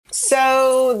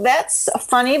So that's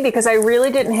funny because I really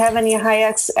didn't have any high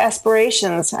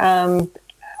aspirations. I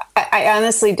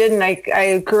honestly didn't.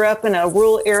 I grew up in a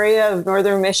rural area of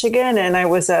northern Michigan, and I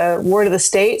was a ward of the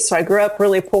state. So I grew up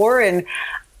really poor. And,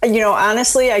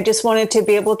 honestly, I just wanted to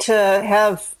be able to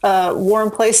have a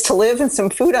warm place to live and some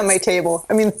food on my table.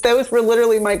 I mean, those were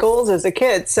literally my goals as a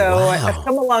kid. So Wow. I've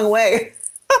come a long way.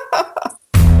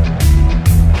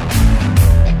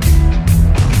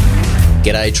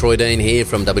 G'day, Troy Dean here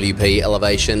from WP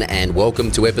Elevation, and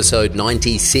welcome to episode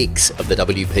 96 of the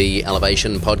WP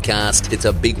Elevation podcast. It's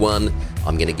a big one.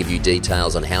 I'm going to give you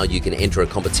details on how you can enter a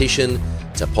competition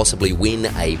to possibly win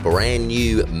a brand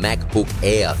new MacBook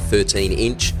Air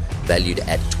 13-inch valued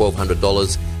at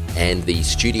 $1,200 and the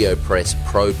Studio Press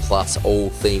Pro Plus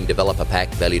all-theme developer pack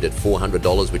valued at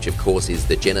 $400, which of course is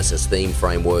the Genesis theme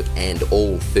framework and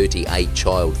all 38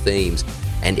 child themes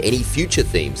and any future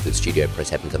themes that Studio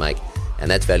Press happen to make. And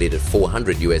that's valued at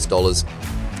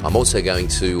 $400. I'm also going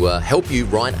to help you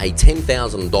write a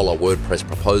 $10,000 WordPress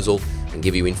proposal and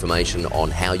give you information on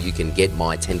how you can get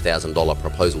my $10,000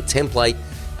 proposal template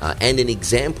and an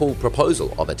example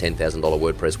proposal of a $10,000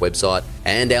 WordPress website.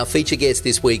 And our feature guest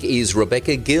this week is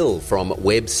Rebecca Gill from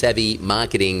Web Savvy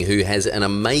Marketing, who has an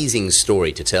amazing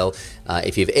story to tell.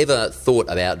 If you've ever thought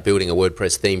about building a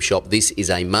WordPress theme shop, this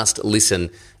is a must listen.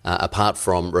 Apart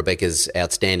from Rebecca's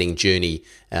outstanding journey,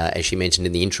 as she mentioned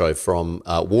in the intro, from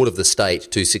ward of the state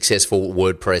to successful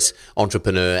WordPress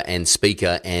entrepreneur and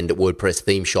speaker and WordPress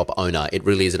theme shop owner. It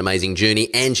really is an amazing journey,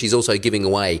 and she's also giving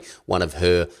away one of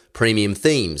her premium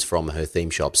themes from her theme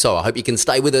shop. So I hope you can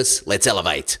stay with us. Let's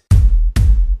elevate.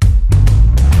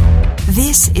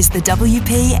 This is the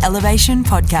WP Elevation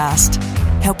Podcast,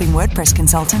 helping WordPress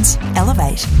consultants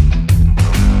elevate.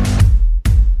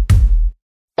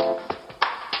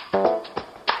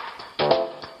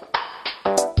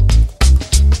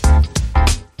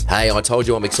 Hey, I told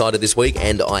you I'm excited this week,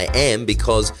 and I am,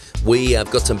 because we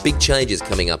have got some big changes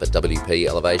coming up at WP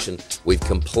Elevation. We've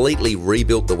completely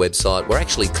rebuilt the website. We're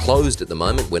actually closed at the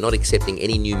moment. We're not accepting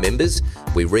any new members.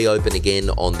 We reopen again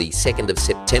on the 2nd of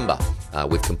September.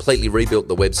 We've completely rebuilt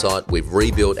the website. We've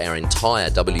rebuilt our entire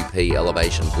WP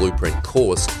Elevation Blueprint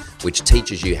course, which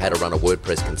teaches you how to run a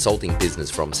WordPress consulting business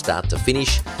from start to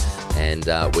finish. And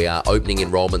we are opening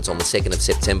enrollments on the 2nd of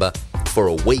September for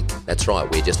a week. That's right,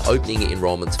 we're just opening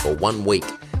enrollments for 1 week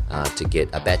to get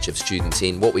a batch of students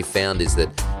in. What we found is that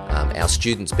our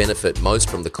students benefit most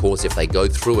from the course if they go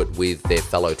through it with their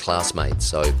fellow classmates.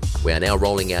 So we are now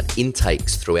rolling out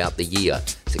intakes throughout the year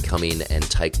to come in and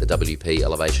take the WP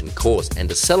Elevation course. And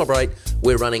to celebrate,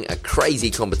 we're running a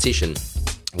crazy competition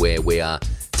where we are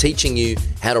teaching you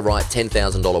how to write $10,000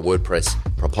 WordPress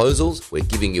proposals. We're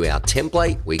giving you our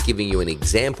template. We're giving you an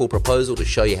example proposal to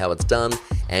show you how it's done.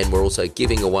 And we're also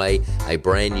giving away a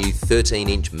brand new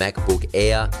 13-inch MacBook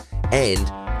Air and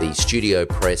the Studio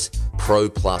Press Pro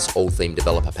Plus all-theme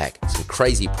developer pack. Some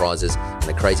crazy prizes and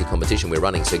a crazy competition we're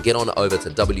running. So get on over to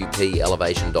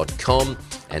WPElevation.com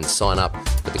and sign up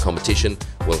for the competition.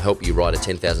 We'll help you write a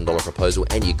 $10,000 proposal,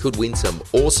 and you could win some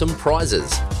awesome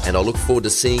prizes. And I look forward to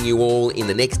seeing you all in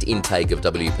the next intake of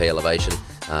WP Elevation.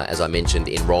 As I mentioned,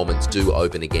 enrollments do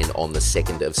open again on the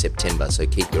 2nd of September. So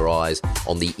keep your eyes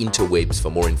on the interwebs for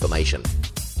more information.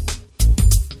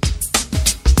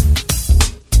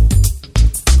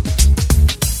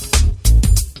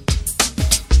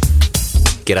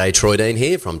 G'day, Troy Dean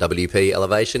here from WP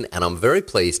Elevation, and I'm very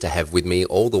pleased to have with me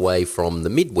all the way from the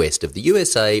Midwest of the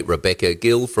USA, Rebecca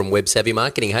Gill from Web Savvy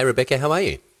Marketing. Hey, Rebecca, how are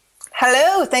you?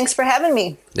 Hello, thanks for having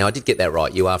me. Now, I did get that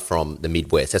right. You are from the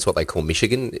Midwest. That's what they call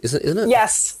Michigan, isn't it?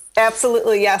 Yes,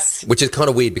 absolutely, yes. Which is kind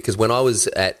of weird, because when I was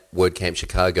at WordCamp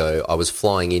Chicago, I was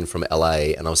flying in from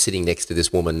LA, and I was sitting next to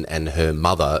this woman and her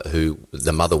mother, who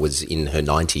the mother was in her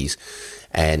 90s,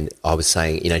 and I was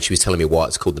saying, she was telling me why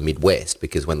it's called the Midwest,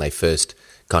 because when they first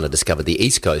kind of discovered the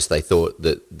East Coast, they thought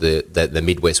that the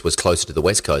Midwest was closer to the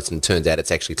West Coast, and it turns out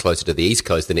it's actually closer to the East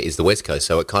Coast than it is the West Coast.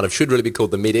 So it kind of should really be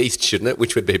called the Mid-East, shouldn't it?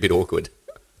 Which would be a bit awkward.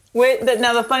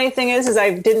 Now, the funny thing is I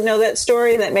didn't know that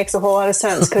story, and that makes a whole lot of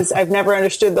sense, because I've never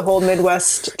understood the whole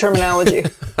Midwest terminology.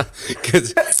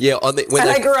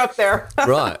 I grew up there.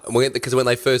 Right. Because when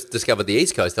they first discovered the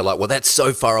East Coast, they're like, well, that's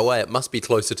so far away. It must be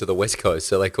closer to the West Coast.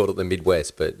 So they called it the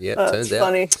Midwest. But yeah, it turns out.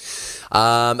 Funny.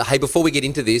 Hey, before we get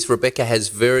into this, Rebecca has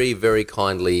very, very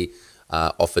kindly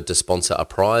offered to sponsor a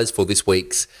prize for this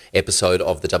week's episode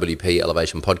of the WP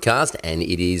Elevation podcast, and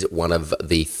it is one of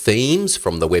the themes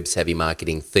from the Web Savvy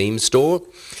Marketing theme store.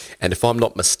 And if I'm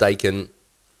not mistaken,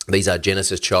 these are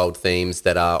Genesis child themes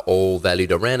that are all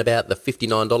valued around about the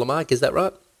 $59 mark. Is that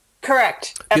right?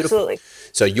 Correct. Beautiful. Absolutely.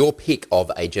 So your pick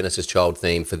of a Genesis Child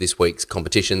theme for this week's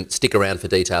competition. Stick around for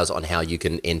details on how you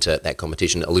can enter that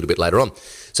competition a little bit later on.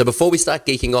 So before we start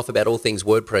geeking off about all things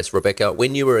WordPress, Rebecca,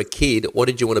 when you were a kid, what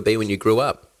did you want to be when you grew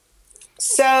up?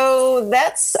 So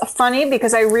that's funny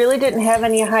because I really didn't have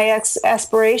any high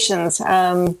aspirations.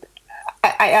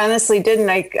 I honestly didn't.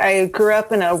 I grew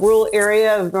up in a rural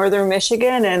area of northern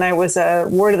Michigan, and I was a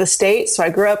ward of the state, so I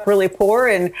grew up really poor.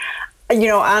 And,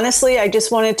 honestly, I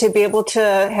just wanted to be able to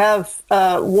have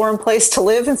a warm place to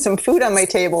live and some food on my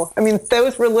table. I mean,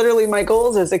 those were literally my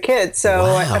goals as a kid. So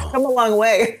Wow. I've come a long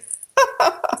way.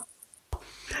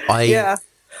 Yeah.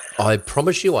 I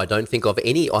promise you, I don't think I've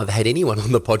had anyone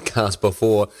on the podcast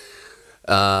before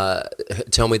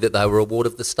tell me that they were a ward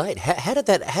of the state. How did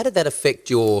that affect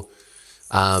your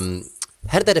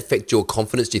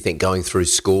confidence, do you think, going through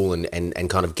school and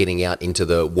kind of getting out into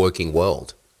the working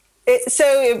world? So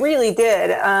it really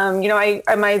did.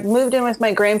 I moved in with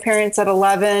my grandparents at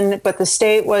 11, but the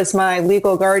state was my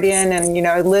legal guardian, and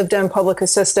I lived on public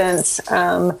assistance.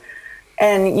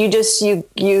 And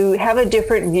you have a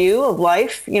different view of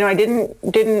life. I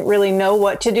didn't really know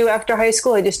what to do after high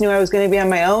school. I just knew I was going to be on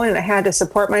my own, and I had to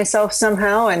support myself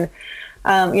somehow. And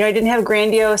I didn't have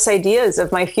grandiose ideas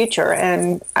of my future.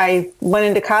 And I went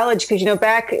into college because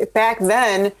back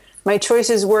then my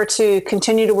choices were to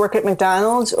continue to work at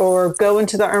McDonald's or go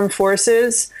into the armed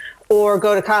forces or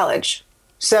go to college.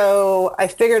 So I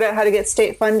figured out how to get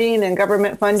state funding and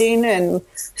government funding and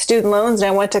student loans, and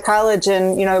I went to college,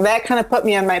 and that kind of put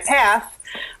me on my path.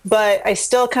 But I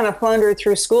still kind of floundered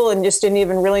through school and just didn't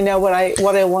even really know what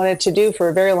I wanted to do for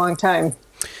a very long time.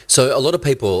 So a lot of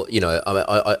people,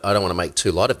 I don't want to make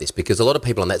too light of this, because a lot of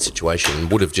people in that situation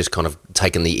would have just kind of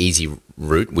taken the easy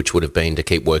route, which would have been to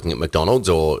keep working at McDonald's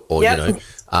or Yep.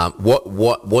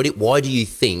 why do you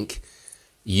think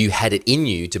you had it in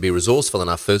you to be resourceful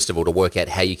enough, first of all, to work out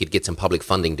how you could get some public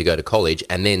funding to go to college?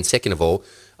 And then second of all,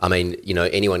 I mean,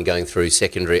 anyone going through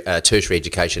tertiary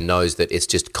education knows that it's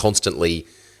just constantly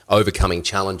overcoming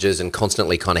challenges and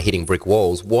constantly kind of hitting brick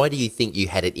walls. Why do you think you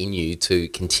had it in you to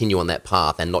continue on that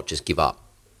path and not just give up?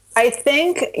 I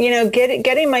think,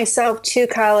 getting myself to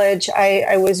college,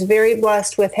 I was very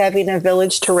blessed with having a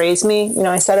village to raise me.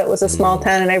 I said it was a small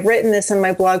town, and I've written this in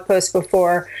my blog post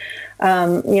before.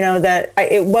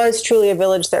 It was truly a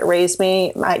village that raised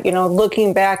me.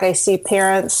 Looking back, I see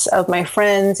parents of my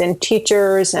friends and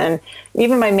teachers and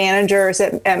even my managers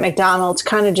at McDonald's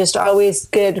kind of just always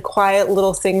did quiet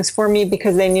little things for me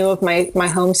because they knew of my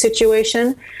home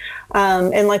situation.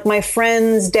 And like my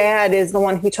friend's dad is the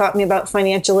one who taught me about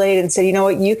financial aid and said,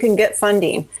 you can get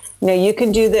funding. You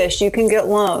can do this. You can get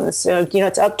loans.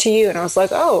 It's up to you. And I was like,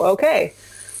 oh, okay.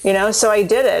 So I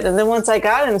did it. And then once I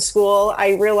got in school,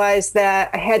 I realized that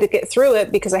I had to get through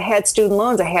it because I had student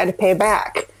loans I had to pay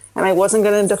back, and I wasn't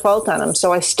going to default on them.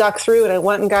 So I stuck through it. I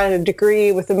went and got a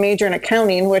degree with a major in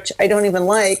accounting, which I don't even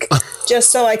like, just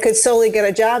so I could solely get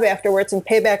a job afterwards and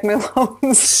pay back my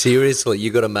loans. Seriously, you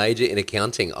got a major in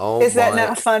accounting? Oh, is that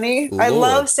not funny? Lord. I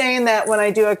love saying that when I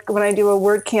do a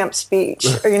WordCamp speech,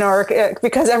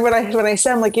 because when I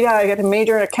say, I'm like, I got a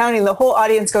major in accounting, the whole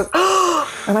audience goes,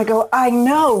 oh, and I go, I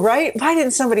know, right? Why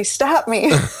didn't somebody stop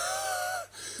me?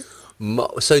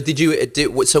 So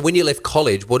so when you left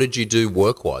college, what did you do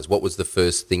work-wise? What was the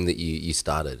first thing that you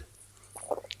started?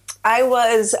 I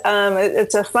was,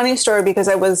 it's a funny story because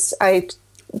I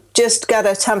just got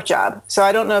a temp job. So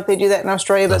I don't know if they do that in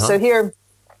Australia, but so here,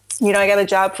 I got a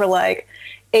job for like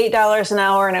 $8 an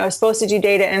hour, and I was supposed to do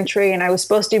data entry, and I was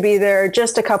supposed to be there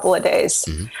just a couple of days.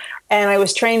 Mm-hmm. And I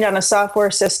was trained on a software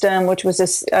system, which was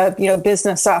this,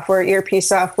 business software, ERP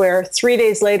software. 3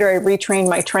 days later, I retrained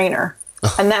my trainer.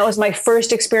 And that was my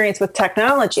first experience with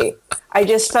technology. I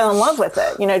just fell in love with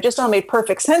it. It just all made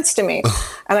perfect sense to me.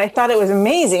 And I thought it was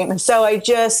amazing. So I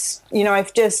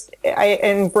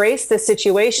embraced the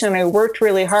situation. I worked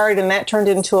really hard, and that turned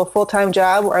into a full-time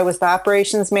job where I was the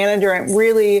operations manager, and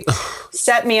really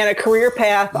set me on a career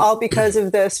path, all because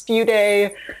of this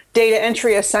few-day data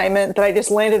entry assignment that I just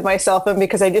landed myself in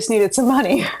because I just needed some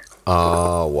money.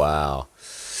 Oh, wow.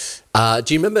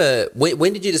 Do you remember,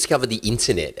 when did you discover the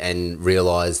internet and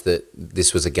realise that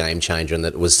this was a game changer and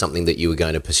that it was something that you were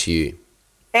going to pursue?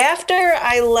 After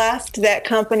I left that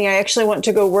company, I actually went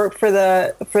to go work for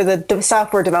the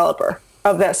software developer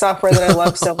of that software that I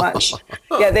love so much.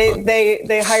 Yeah,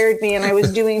 they hired me, and I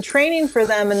was doing training for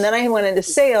them, and then I went into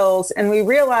sales, and we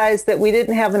realized that we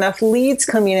didn't have enough leads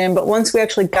coming in, but once we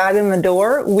actually got in the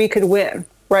door, we could win.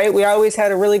 Right? We always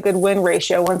had a really good win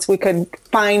ratio once we could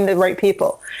find the right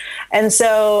people. And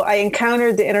so I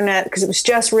encountered the internet because it was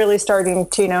just really starting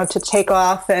to, to take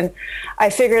off. And I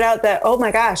figured out that, oh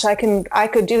my gosh, I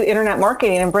could do internet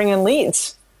marketing and bring in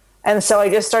leads. And so I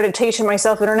just started teaching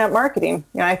myself internet marketing.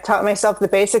 I taught myself the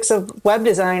basics of web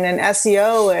design and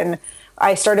SEO, and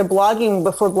I started blogging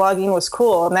before blogging was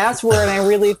cool. And that's where I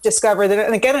really discovered that.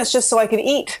 And again, it's just so I could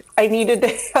eat. I needed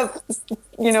to have,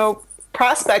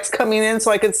 prospects coming in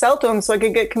so I could sell to them so I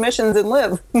could get commissions and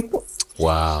live.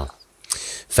 Wow.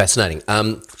 Fascinating.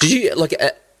 Did you,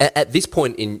 at this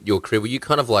point in your career, were you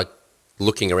kind of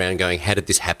looking around going, how did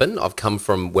this happen? I've come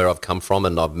from where I've come from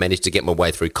and I've managed to get my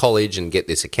way through college and get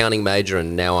this accounting major,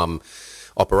 and now I'm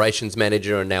operations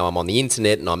manager, and now I'm on the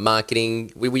internet and I'm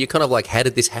marketing. Were you kind of how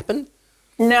did this happen?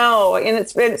 No, and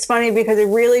it's funny because it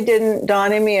really didn't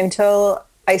dawn on me until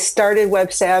I started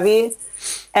Web Savvy.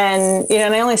 And,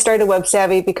 and I only started Web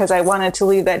Savvy because I wanted to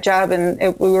leave that job, and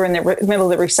we were in the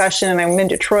middle of the recession, and I'm in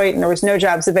Detroit, and there was no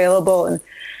jobs available. And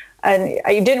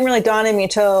it didn't really dawn on me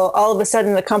until all of a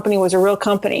sudden the company was a real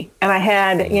company. And I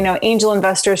had, angel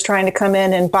investors trying to come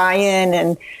in and buy in,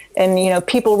 and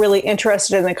people really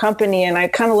interested in the company. And I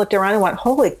kind of looked around and went,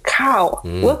 holy cow,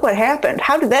 look what happened.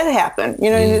 How did that happen?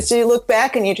 So you look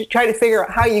back and you try to figure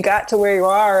out how you got to where you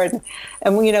are, and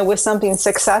with something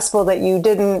successful that you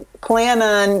didn't plan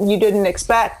on, you didn't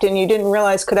expect, and you didn't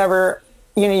realize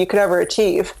you could ever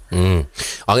achieve.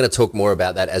 I'm going to talk more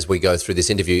about that as we go through this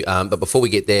interview. But before we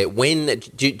get there,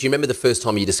 do you remember the first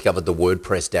time you discovered the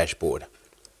WordPress dashboard?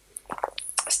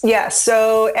 Yeah.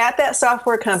 So at that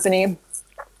software company,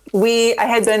 I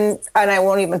had been, and I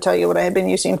won't even tell you what I had been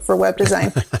using for web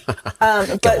design.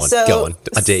 Go on.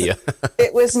 I dare you.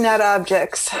 It was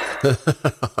NetObjects.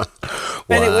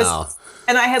 Wow.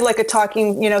 And I had a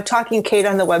talking Kate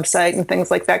on the website and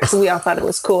things like that because we all thought it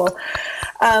was cool.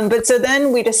 But so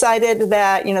then we decided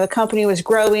that, the company was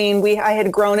growing. I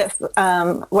had grown it,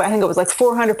 I think it was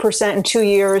 400% in 2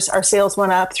 years. Our sales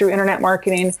went up through internet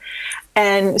marketing.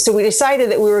 And so we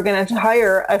decided that we were going to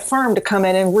hire a firm to come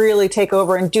in and really take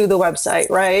over and do the website,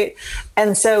 right?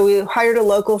 And so we hired a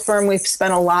local firm. We've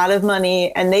spent a lot of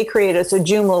money, and they created us a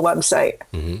Joomla website.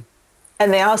 Mm-hmm.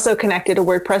 And they also connected a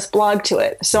WordPress blog to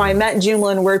it. So I met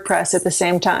Joomla and WordPress at the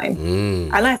same time.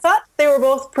 And I thought they were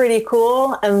both pretty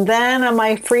cool. And then on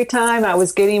my free time, I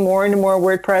was getting more and more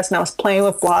WordPress, and I was playing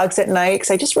with blogs at night because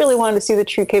I just really wanted to see the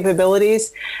true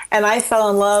capabilities. And I fell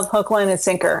in love, hook, line, and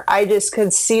sinker. I just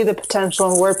could see the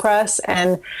potential in WordPress.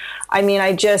 And I mean,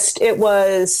 it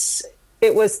was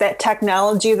that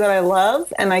technology that I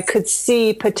love, and I could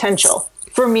see potential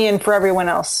for me and for everyone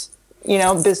else.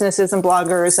 Businesses and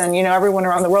bloggers and, everyone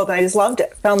around the world. And I just loved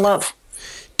it, fell in love.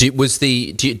 Did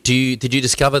you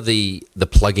discover the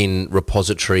plugin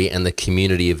repository and the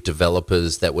community of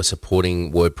developers that were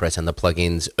supporting WordPress and the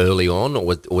plugins early on,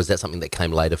 or was that something that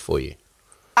came later for you?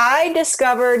 I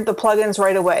discovered the plugins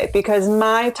right away because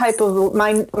my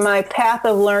path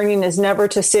of learning is never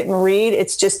to sit and read.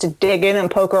 It's just to dig in and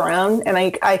poke around, and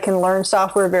I can learn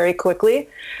software very quickly.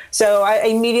 So I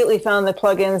immediately found the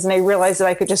plugins, and I realized that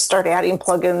I could just start adding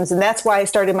plugins. And that's why I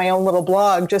started my own little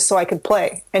blog, just so I could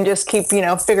play and just keep,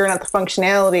 figuring out the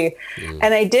functionality.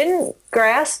 And I didn't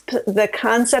grasp the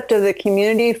concept of the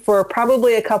community for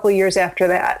probably a couple years after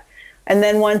that. And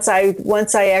then once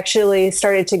I actually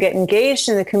started to get engaged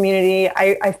in the community,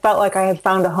 I felt like I had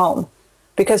found a home,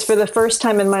 because for the first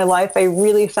time in my life, I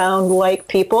really found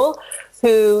people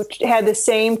who had the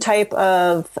same type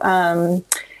of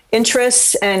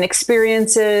interests and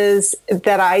experiences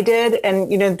that I did. And,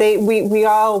 we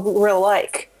all were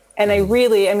alike. And it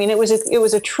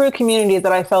was a true community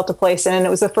that I felt a place in. And it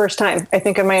was the first time, I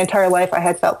think, in my entire life I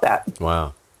had felt that.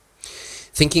 Wow.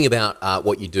 Thinking about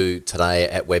what you do today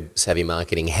at Web Savvy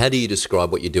Marketing, how do you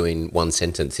describe what you do in one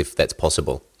sentence, if that's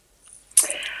possible?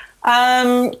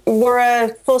 We're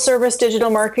a full-service digital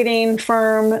marketing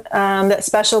firm that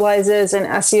specializes in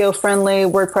SEO-friendly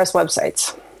WordPress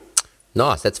websites.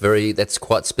 Nice. That's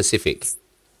quite specific.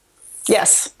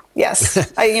 Yes.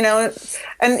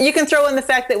 And you can throw in the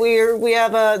fact that we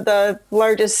have the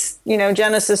largest,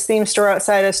 Genesis theme store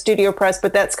outside of StudioPress,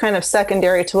 but that's kind of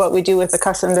secondary to what we do with the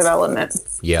custom development.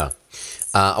 Yeah.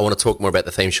 I want to talk more about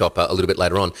the theme shop a little bit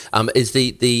later on. Is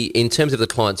in terms of the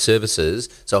client services,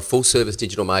 so a full service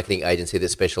digital marketing agency that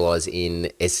specialise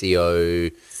in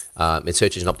SEO, in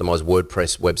search engine optimized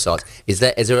WordPress websites. Is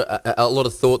there a lot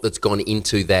of thought that's gone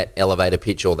into that elevator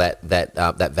pitch or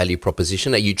that value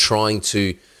proposition? Are you trying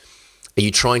to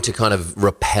kind of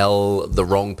repel the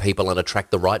wrong people and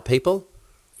attract the right people?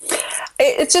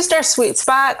 It's just our sweet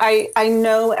spot. I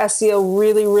know SEO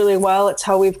really, really well. It's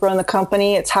how we've grown the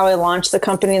company. It's how I launched the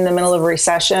company in the middle of a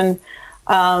recession.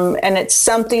 And it's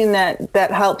something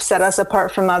that helps set us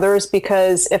apart from others,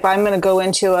 because if I'm going to go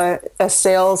into a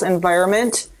sales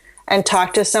environment and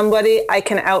talk to somebody, I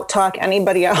can out-talk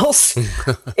anybody else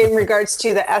in regards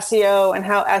to the SEO and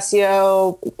how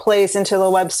SEO plays into the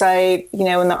website,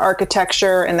 and the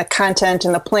architecture and the content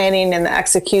and the planning and the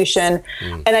execution.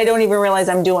 And I don't even realize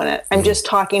I'm doing it. I'm just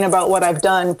talking about what I've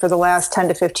done for the last 10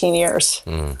 to 15 years.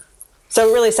 So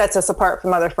it really sets us apart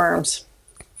from other firms.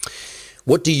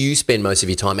 What do you spend most of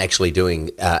your time actually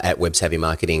doing at Web Savvy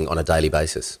Marketing on a daily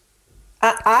basis?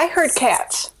 I herd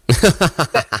cats.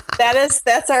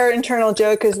 That's our internal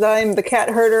joke, is that I'm the cat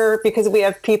herder, because we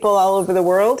have people all over the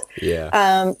world.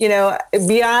 Yeah.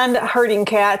 Beyond herding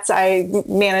cats, I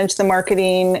manage the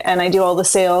marketing and I do all the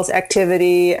sales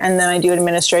activity, and then I do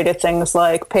administrative things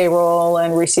like payroll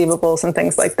and receivables and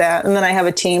things like that. And then I have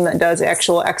a team that does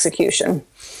actual execution.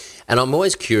 And I'm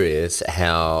always curious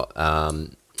how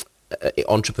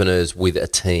entrepreneurs with a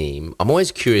team, I'm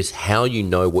always curious how you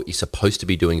know what you're supposed to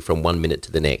be doing from 1 minute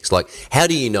to the next. Like, how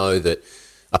do you know that,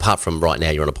 apart from right now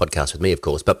you're on a podcast with me, of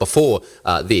course, but before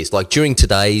this, like during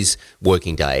today's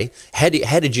working day, how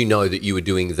did you know that you were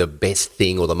doing the best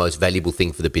thing or the most valuable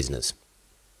thing for the business?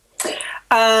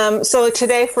 So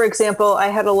today, for example, I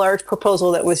had a large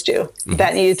proposal that was due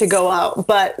that needed to go out.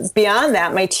 But beyond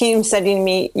that, my team's sending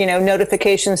me,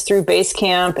 notifications through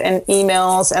Basecamp and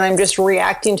emails, and I'm just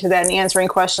reacting to that and answering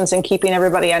questions and keeping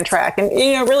everybody on track and,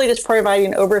 really just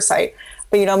providing oversight.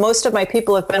 But, most of my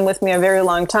people have been with me a very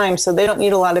long time, so they don't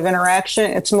need a lot of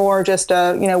interaction. It's more just,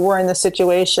 we're in this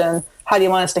situation. How do you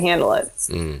want us to handle it?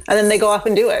 And then they go off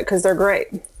and do it because they're great.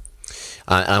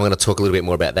 And I'm going to talk a little bit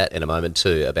more about that in a moment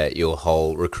too, about your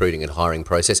whole recruiting and hiring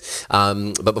process.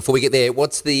 But before we get there,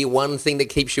 what's the one thing that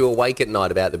keeps you awake at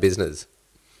night about the business?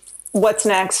 What's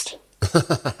next?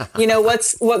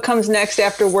 What comes next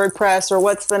after WordPress, or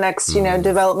what's the next,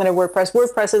 development of WordPress?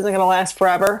 WordPress isn't going to last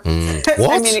forever.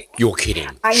 What? You're kidding.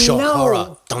 I Shock know.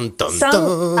 horror. Dun, dun,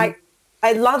 dun.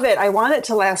 I love it. I want it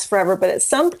to last forever, but at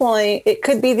some point it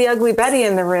could be the ugly Betty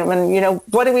in the room. And,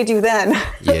 what do we do then?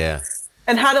 Yeah.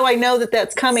 And how do I know that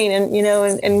that's coming, and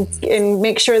and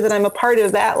make sure that I'm a part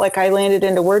of that, like I landed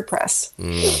into WordPress?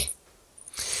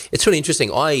 It's really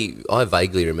interesting. I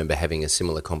vaguely remember having a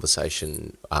similar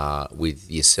conversation with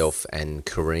yourself and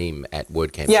Kareem at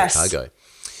WordCamp Chicago.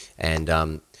 And,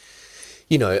 won't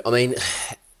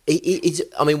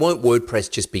WordPress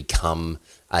just become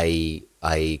a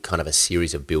kind of a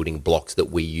series of building blocks that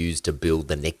we use to build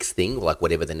the next thing, like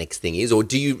whatever the next thing is? Or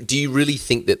do you really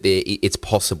think that it's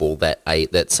possible that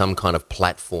that some kind of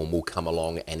platform will come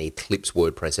along and eclipse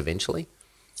WordPress eventually?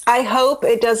 I hope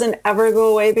it doesn't ever go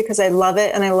away, because I love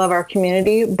it and I love our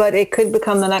community, but it could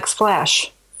become the next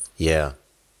Flash. Yeah.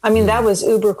 I mean, that was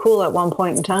uber cool at one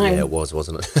point in time. Yeah, it was,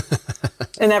 wasn't it?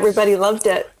 And everybody loved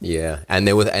it. Yeah, and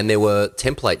there were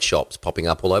template shops popping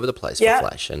up all over the place for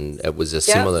Flash, and it was a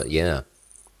similar,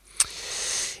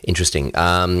 Interesting.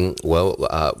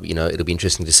 It'll be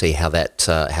interesting to see how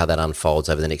that unfolds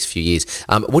over the next few years.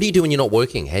 What do you do when you're not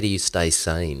working? How do you stay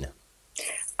sane?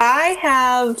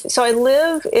 I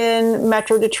live in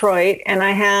Metro Detroit, and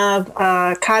I have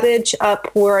a cottage up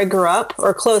where I grew up,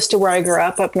 or close to where I grew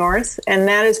up north. And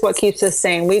that is what keeps us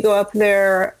sane. We go up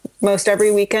there most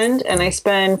every weekend, and I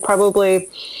spend probably,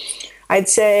 I'd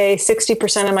say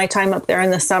 60% of my time up there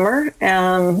in the summer.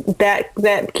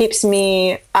 That keeps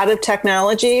me out of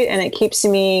technology, and it keeps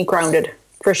me grounded,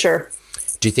 for sure.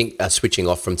 Do you think switching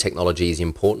off from technology is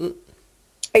important?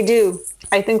 I do.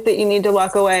 I think that you need to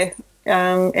walk away.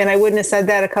 And I wouldn't have said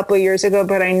that a couple of years ago,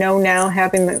 but I know now,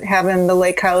 having the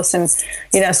lake house and,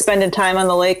 spending time on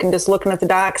the lake and just looking at the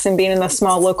docks and being in a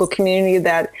small local community,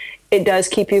 that it does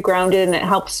keep you grounded and it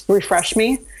helps refresh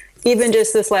me. Even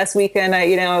just this last weekend,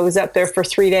 I was up there for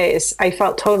 3 days. I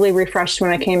felt totally refreshed when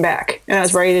I came back, and I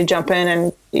was ready to jump in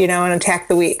and, and attack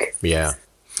the week. Yeah.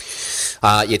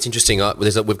 It's interesting.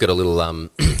 We've got a little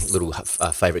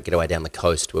favourite getaway down the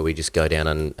coast where we just go down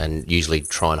and usually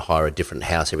try and hire a different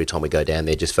house every time we go down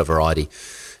there, just for variety.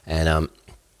 And I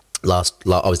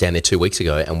was down there 2 weeks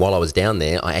ago, and while I was down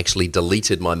there, I actually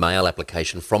deleted my mail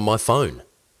application from my phone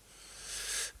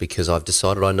because I've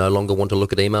decided I no longer want to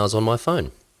look at emails on my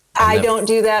phone. I don't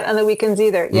do that on the weekends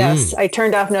either. Yes, I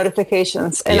turned off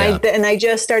notifications, and I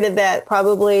just started that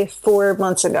probably 4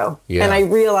 months ago, and I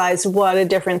realized what a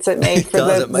difference it made for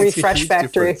the refresh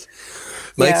factory.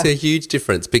 Makes a huge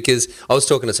difference, because I was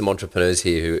talking to some entrepreneurs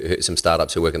here, some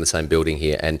startups who work in the same building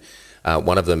here, and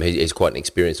one of them, he's quite an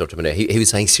experienced entrepreneur. He was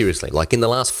saying, seriously, like in the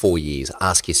last 4 years,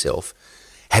 ask yourself,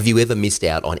 have you ever missed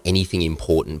out on anything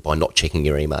important by not checking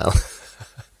your email?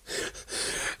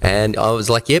 And I was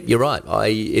like, yep, you're right.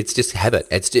 It's just habit.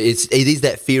 It is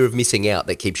that fear of missing out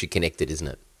that keeps you connected, isn't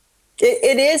it?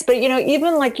 It is, but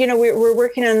even we're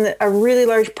working on a really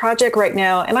large project right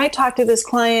now, and I talked to this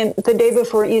client the day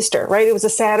before Easter, right? It was a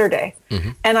Saturday,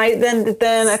 and I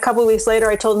then a couple of weeks later,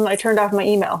 I told him I turned off my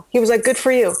email. He was like, "Good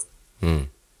for you." You know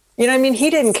what I mean?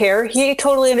 He didn't care. He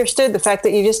totally understood the fact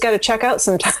that you just got to check out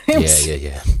sometimes.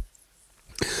 Yeah.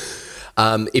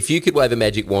 If you could wave a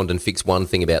magic wand and fix one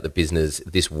thing about the business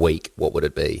this week, what would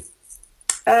it be?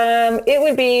 It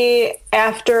would be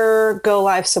after go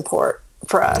live support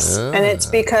for us. And it's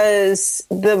because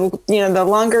the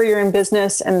longer you're in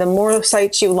business and the more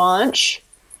sites you launch,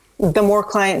 the more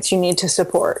clients you need to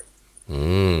support.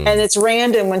 And it's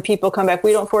random when people come back.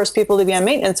 We don't force people to be on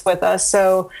maintenance with us.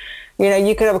 So,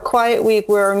 you could have a quiet week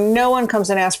where no one comes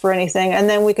and asks for anything. And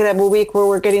then we could have a week where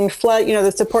we're getting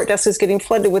the support desk is getting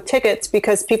flooded with tickets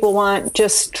because people want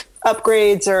just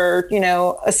upgrades or,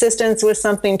 assistance with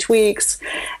something, tweaks,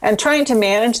 and trying to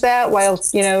manage that while,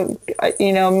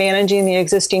 managing the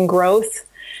existing growth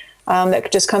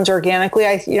that just comes organically.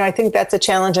 I think that's a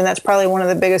challenge, and that's probably one of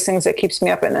the biggest things that keeps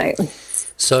me up at night.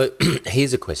 So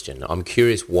here's a question. I'm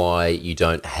curious why you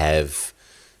don't have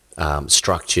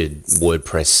structured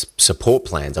WordPress support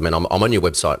plans. I mean, I'm on your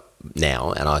website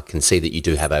now, and I can see that you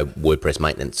do have a WordPress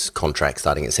maintenance contract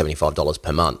starting at $75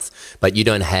 per month, but you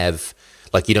don't have...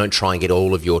 you don't try and get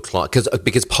all of your clients,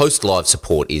 because post-live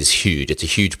support is huge. It's a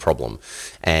huge problem.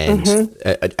 And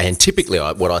and typically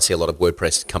what I see a lot of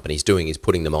WordPress companies doing is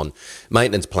putting them on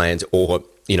maintenance plans or,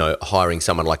 hiring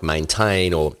someone like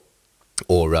Maintain or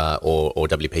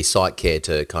WP Site Care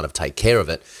to kind of take care of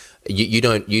it. You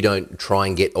don't try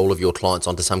and get all of your clients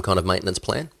onto some kind of maintenance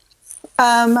plan?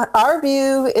 Our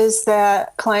view is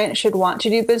that clients should want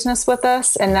to do business with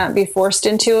us and not be forced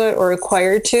into it or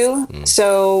required to.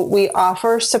 So we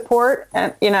offer support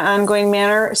in an ongoing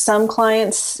manner. Some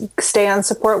clients stay on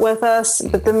support with us,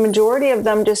 but the majority of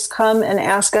them just come and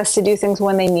ask us to do things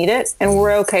when they need it, and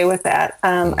we're okay with that.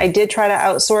 I did try to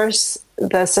outsource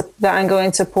the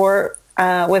ongoing support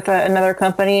with another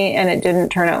company, and it didn't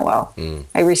turn out well.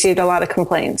 I received a lot of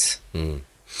complaints,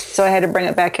 so I had to bring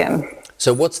it back in.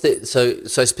 So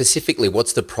so specifically,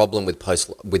 what's the problem with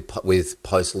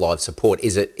post live support?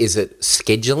 Is it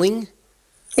scheduling?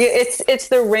 It's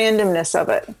the randomness of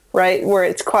it, right? Where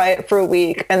it's quiet for a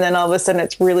week and then all of a sudden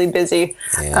it's really busy.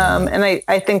 Yeah. And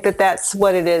I think that's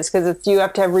what it is, because you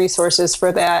have to have resources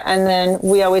for that. And then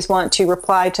we always want to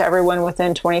reply to everyone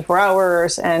within 24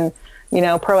 hours and,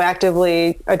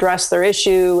 proactively address their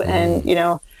issue and,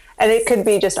 and it could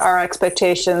be just our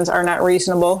expectations are not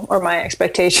reasonable, or my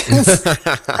expectations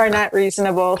are not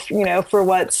reasonable, for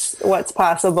what's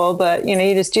possible. But, you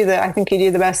just I think you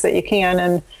do the best that you can,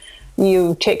 and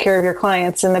you take care of your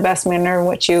clients in the best manner in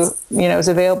which is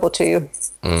available to you.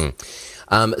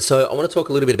 So I want to talk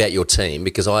a little bit about your team,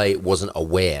 because I wasn't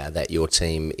aware that your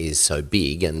team is so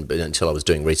big, and until I was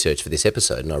doing research for this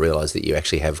episode, and I realised that you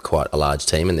actually have quite a large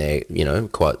team, and they're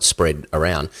quite spread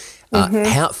around.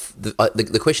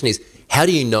 The question is, how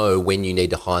do you know when you need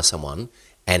to hire someone,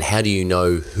 and how do you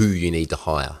know who you need to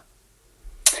hire?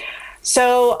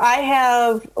 So I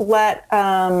have let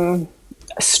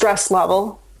stress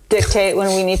level dictate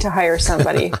when we need to hire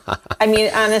somebody. I mean,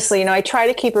 honestly, I try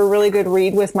to keep a really good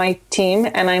read with my team,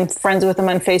 and I'm friends with them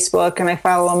on Facebook, and I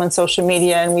follow them on social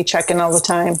media, and we check in all the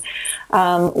time.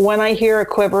 When I hear a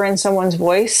quiver in someone's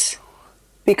voice,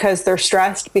 because they're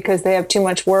stressed, because they have too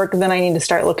much work, then I need to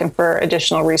start looking for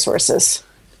additional resources,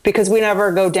 because we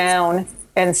never go down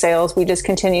in sales. We just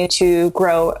continue to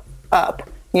grow up,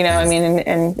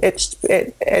 and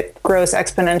it grows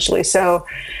exponentially. So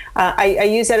I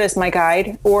use that as my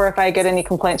guide, or if I get any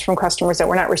complaints from customers that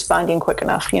we're not responding quick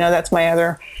enough, that's my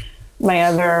other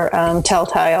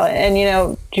telltale.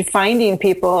 And, finding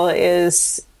people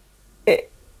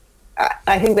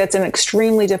I think that's an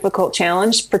extremely difficult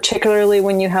challenge, particularly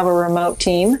when you have a remote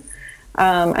team.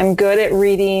 I'm good at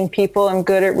reading people. I'm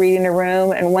good at reading a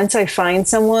room. And once I find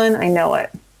someone, I know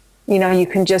it.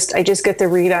 I just get the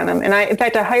read on them. And in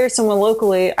fact, I hired someone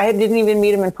locally. I didn't even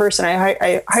meet him in person.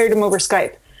 I hired him over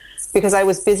Skype because I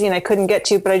was busy and I couldn't get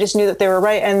to, but I just knew that they were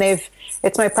right. And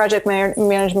it's my project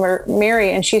manager,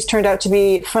 Mary, and she's turned out to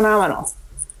be phenomenal.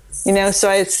 So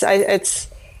I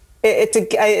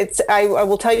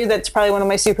will tell you that's probably one of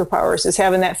my superpowers, is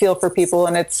having that feel for people,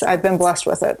 and I've been blessed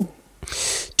with it.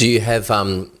 Do you have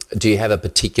a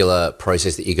particular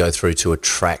process that you go through to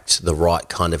attract the right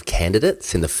kind of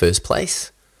candidates in the first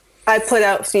place? I put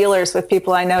out feelers with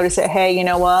people I notice that, hey, you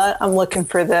know what, I'm looking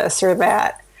for this or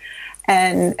that.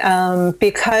 And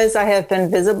because I have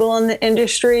been visible in the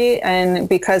industry, and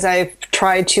because I've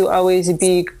tried to always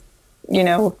be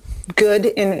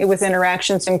good with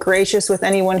interactions and gracious with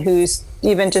anyone who's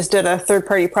even just did a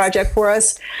third-party project for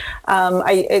us.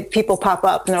 People pop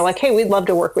up and they're like, "Hey, we'd love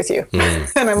to work with you,"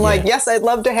 and I'm like, "Yes, I'd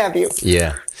love to have you."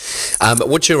 Yeah.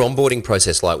 What's your onboarding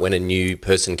process like when a new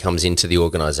person comes into the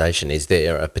organisation? Is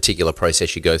there a particular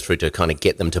process you go through to kind of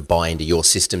get them to buy into your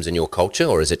systems and your culture,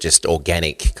 or is it just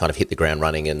organic, kind of hit the ground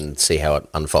running and see how it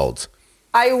unfolds?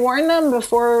 I warn them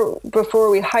before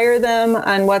we hire them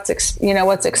on what's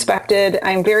expected.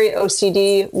 I'm very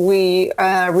OCD. We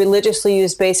religiously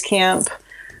use Basecamp.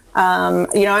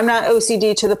 I'm not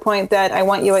OCD to the point that I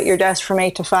want you at your desk from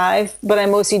 8 to 5, but I'm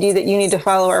OCD that you need to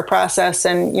follow our process.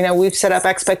 And, we've set up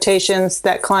expectations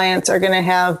that clients are going to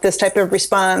have this type of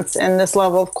response and this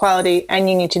level of quality, and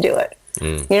you need to do it.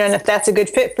 And if that's a good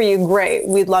fit for you, great.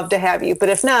 We'd love to have you. But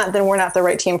if not, then we're not the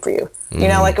right team for you.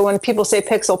 Like when people say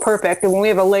pixel perfect, and when we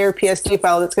have a layered PSD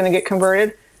file that's going to get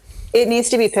converted, it needs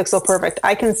to be pixel perfect.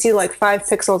 I can see like 5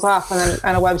 pixels off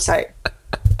on a website.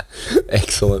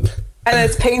 Excellent. And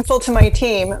it's painful to my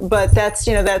team, but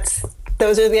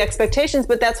those are the expectations,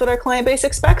 but that's what our client base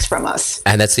expects from us.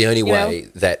 And that's the only way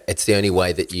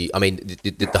that you, I mean,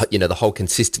 the whole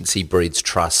consistency breeds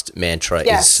trust mantra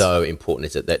is so important,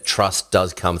 is it? That trust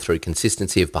does come through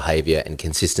consistency of behavior and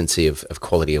consistency of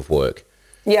quality of work.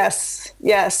 Yes.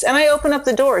 And I open up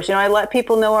the doors. I let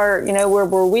people know where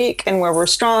we're weak and where we're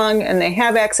strong, and they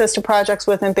have access to projects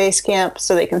within Basecamp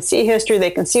so they can see history, they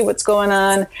can see what's going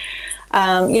on.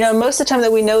 Most of the time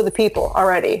that we know the people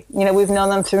already, we've known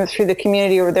them through the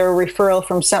community, or they're a referral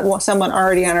from someone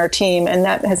already on our team. And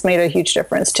that has made a huge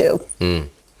difference too. The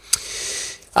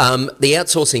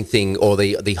outsourcing thing, or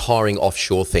the hiring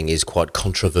offshore thing, is quite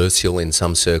controversial in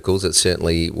some circles. It's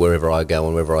certainly, wherever I go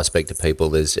and wherever I speak to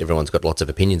people, everyone's got lots of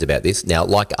opinions about this. Now,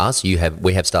 like us, we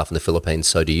have staff in the Philippines,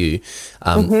 so do you.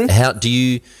 How do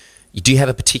you have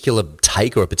a particular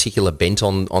take or a particular bent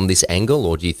on this angle,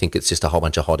 or do you think it's just a whole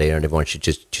bunch of hot air and everyone should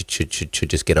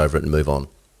just get over it and move on?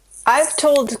 I've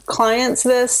told clients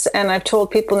this, and I've told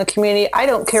people in the community, I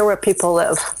don't care where people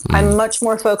live. I'm much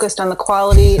more focused on the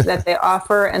quality that they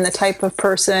offer and the type of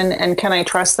person, and can I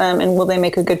trust them, and will they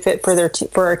make a good fit for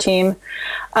our team?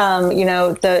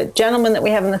 The gentleman that we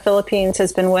have in the Philippines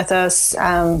has been with us,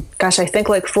 I think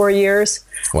like 4 years.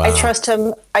 Wow. I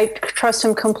trust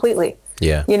him completely.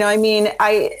 Yeah.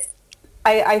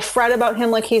 I fret about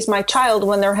him like he's my child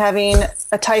when they're having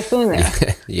a typhoon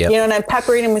there. Yep. And I'm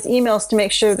peppering him with emails to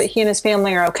make sure that he and his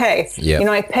family are okay. Yep.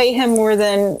 I pay him more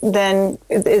than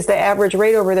is the average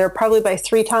rate over there, probably by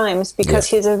 3 times, because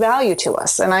he's a value to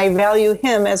us, and I value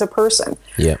him as a person.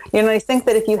 Yeah. I think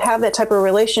that if you have that type of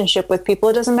relationship with people,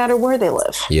 it doesn't matter where they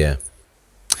live. Yeah.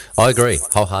 I agree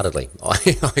wholeheartedly.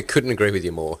 I couldn't agree with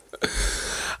you more.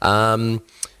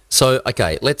 So,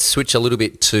 okay, let's switch a little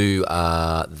bit to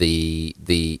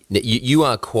you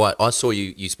are quite, I saw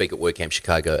you speak at WordCamp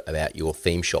Chicago about your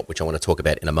theme shop, which I want to talk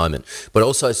about in a moment, but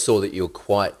also saw that you're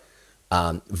quite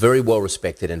very well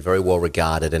respected and very well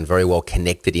regarded and very well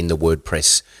connected in the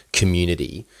WordPress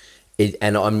community.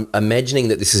 And I'm imagining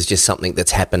that this is just something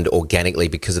that's happened organically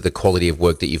because of the quality of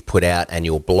work that you've put out and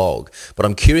your blog. But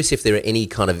I'm curious if there are any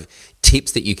kind of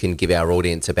tips that you can give our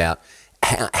audience about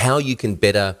how you can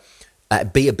better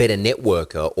be a better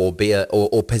networker,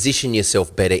 or position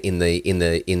yourself better in the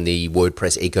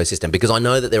WordPress ecosystem, because I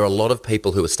know that there are a lot of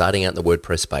people who are starting out in the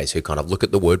WordPress space who kind of look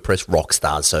at the WordPress rock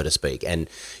stars, so to speak. And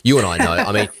you and I know,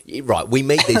 I mean, right, we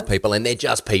meet these people and they're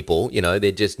just people,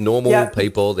 they're just normal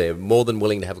people. They're more than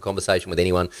willing to have a conversation with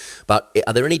anyone. But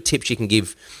are there any tips you can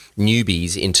give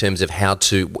newbies in terms of how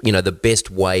to, the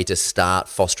best way to start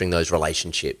fostering those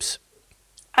relationships?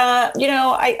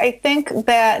 I think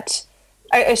that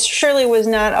I surely was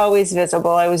not always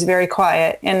visible. I was very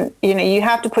quiet. And, you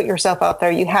have to put yourself out there.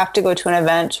 You have to go to an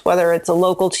event, whether it's a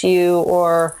local to you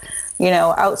or,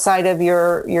 outside of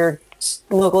your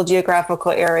local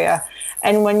geographical area.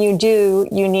 And when you do,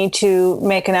 you need to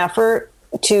make an effort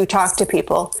to talk to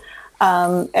people.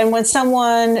 And when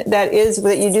someone that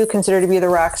you do consider to be the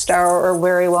rock star or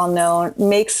very well known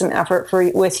makes an effort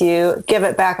with you, give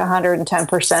it back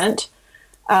 110%.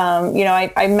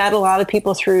 I met a lot of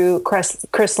people through Chris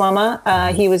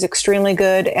Lema. He was extremely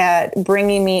good at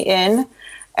bringing me in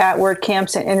at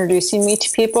WordCamps and introducing me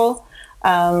to people.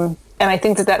 And I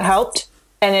think that helped.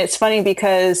 And it's funny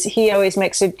because he always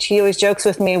jokes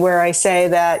with me where I say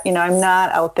that, I'm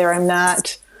not out there. I'm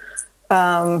not,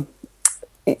 I'm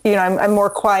more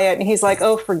quiet. And he's like,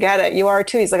 oh, forget it. You are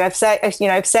too. He's like, I've sat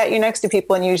you next to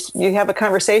people and you have a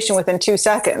conversation within 2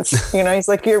 seconds. He's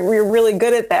like, you're really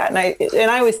good at that. And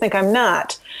I always think I'm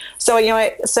not.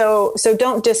 So, so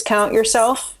don't discount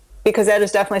yourself, because that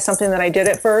is definitely something that I did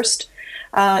at first.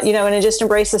 and just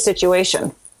embrace the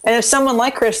situation. And if someone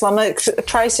like Chris Luma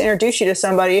tries to introduce you to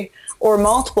somebody or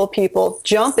multiple people,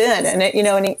 jump in and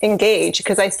engage.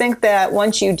 Because I think that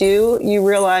once you do, you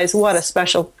realize what a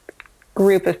special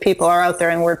group of people are out there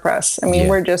in WordPress. I mean,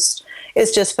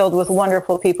 it's just filled with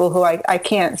wonderful people who I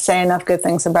can't say enough good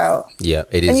things about. Yeah,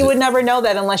 it is. And you would never know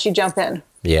that unless you jump in.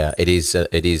 Yeah, it is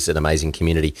an amazing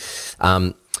community.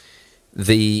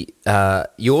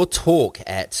 Your talk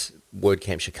at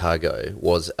WordCamp Chicago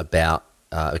was about,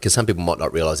 because some people might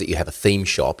not realize that you have a theme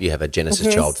shop, you have a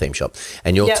Genesis Child theme shop,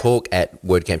 and your talk at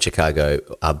WordCamp Chicago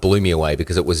blew me away,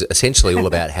 because it was essentially all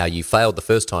about how you failed the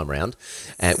first time round.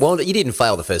 And well, you didn't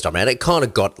fail the first time round; it kind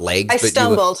of got legs. I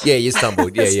stumbled. You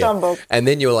stumbled. Yeah, stumbled. And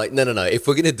then you were like, no. If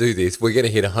we're going to do this, we're going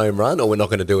to hit a home run, or we're not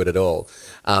going to do it at all.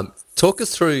 Talk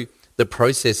us through the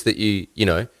process that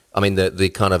the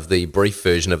kind of the brief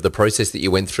version of the process that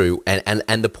you went through,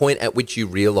 and the point at which you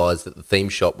realised that the theme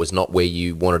shop was not where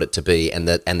you wanted it to be, and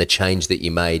the change that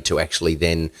you made to actually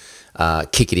then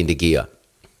kick it into gear.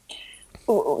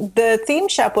 The theme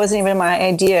shop wasn't even my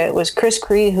idea. It was Chris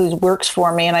Cree, who works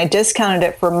for me, and I discounted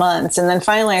it for months. And then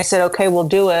finally I said, okay, we'll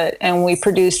do it. And we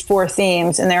produced 4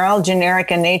 themes, and they're all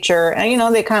generic in nature.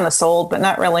 And, they kind of sold, but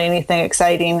not really anything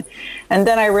exciting. And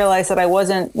then I realized that I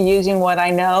wasn't using what I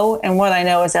know, and what I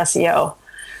know is SEO.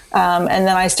 And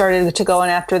then I started to go in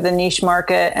after the niche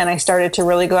market, and I started to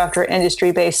really go after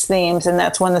industry-based themes. And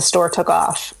that's when the store took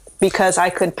off, because I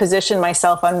could position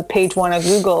myself on page 1 of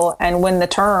Google and win the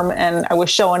term. And I was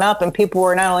showing up, and people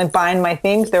were not only buying my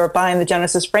themes, they were buying the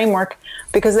Genesis framework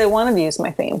because they wanted to use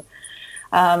my theme.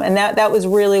 And that was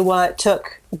really what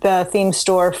took the theme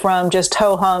store from just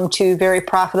ho-hum to very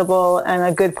profitable and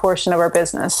a good portion of our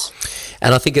business.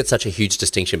 And I think it's such a huge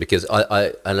distinction, because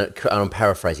I'm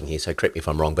paraphrasing here, so correct me if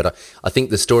I'm wrong, but I think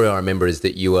the story I remember is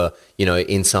that you were,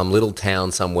 in some little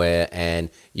town somewhere, and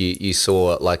you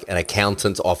saw like an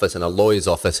accountant's office and a lawyer's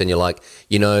office, and you're like,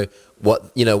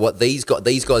 what these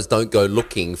guys don't go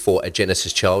looking for a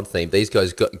Genesis Child theme. These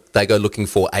guys they go looking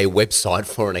for a website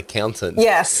for an accountant.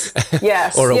 Yes.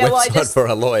 Or a website for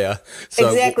a lawyer. So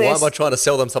exactly. Why am I trying to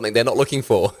sell them something they're not looking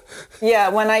for? Yeah,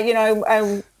 when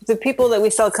the people that we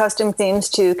sell custom themes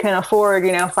to can afford,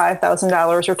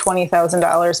 $5,000 or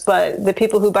 $20,000, but the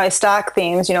people who buy stock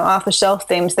themes, off-the-shelf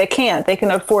themes, they can't. They can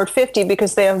afford $50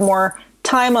 because they have more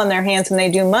time on their hands than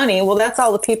they do money. Well, that's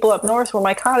all the people up north where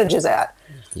my cottage is at.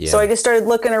 Yeah. So I just started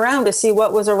looking around to see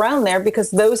what was around there,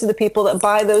 because those are the people that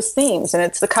buy those themes. And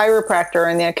it's the chiropractor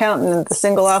and the accountant and the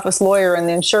single office lawyer and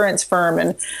the insurance firm.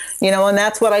 And, and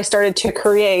that's what I started to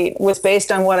create, was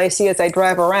based on what I see as I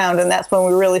drive around. And that's when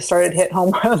we really started to hit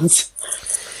home runs.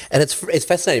 And it's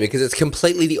fascinating, because it's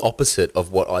completely the opposite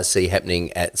of what I see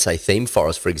happening at, say, Theme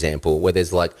Forest, for example, where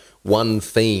there's like one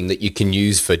theme that you can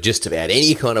use for just about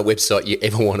any kind of website you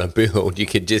ever want to build. You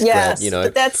could just grab,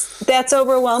 but that's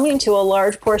overwhelming to a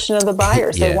large portion of the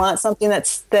buyers. Yeah. They want something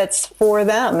that's for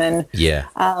them, and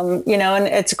and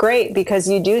it's great, because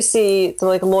you do see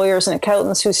like lawyers and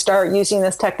accountants who start using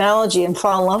this technology and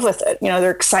fall in love with it.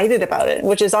 They're excited about it,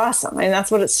 which is awesome, and that's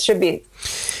what it should be.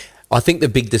 I think the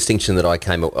big distinction that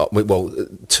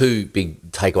two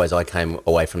big takeaways I came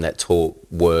away from that talk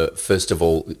were, first of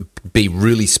all, be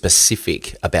really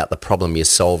specific about the problem you're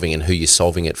solving and who you're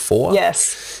solving it for.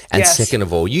 Yes. And second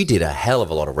of all, you did a hell of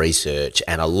a lot of research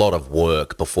and a lot of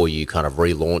work before you kind of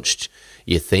relaunched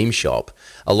your theme shop.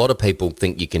 A lot of people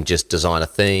think you can just design a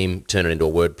theme, turn it into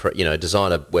a WordPress,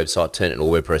 design a website, turn it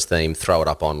into a WordPress theme, throw it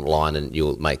up online, and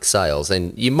you'll make sales.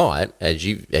 And you might, as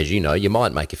you know, you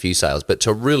might make a few sales. But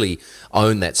to really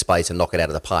own that space and knock it out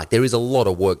of the park, there is a lot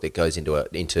of work that goes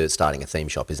into starting a theme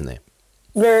shop, isn't there?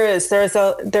 There is. There's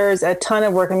a ton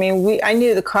of work. I mean, I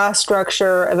knew the cost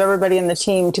structure of everybody in the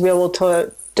team to be able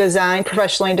to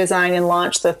professionally design and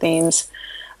launch the themes,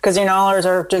 because all ours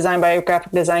are designed by a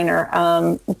graphic designer.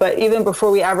 But even before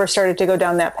we ever started to go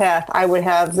down that path, I would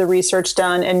have the research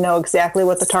done and know exactly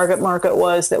what the target market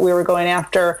was that we were going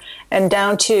after, and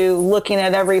down to looking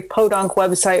at every podunk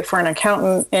website for an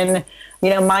accountant in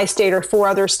my state or 4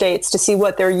 other states to see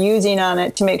what they're using on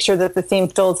it to make sure that the theme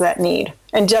fills that need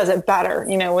and does it better,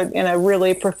 in a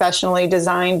really professionally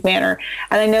designed manner.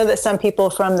 And I know that some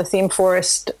people from the Theme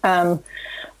Forest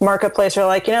marketplace are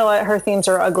like, her themes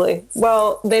are ugly.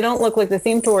 Well, they don't look like the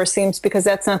Theme Forest themes, because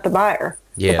that's not the buyer.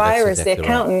 Yeah, the buyer is the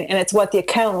accountant, right. And it's what the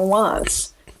accountant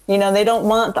wants. They don't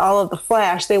want all of the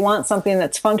flash. They want something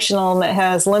that's functional and that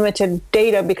has limited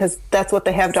data, because that's what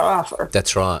they have to offer.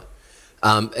 That's right.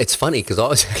 It's funny, because I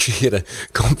was actually going to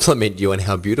compliment you on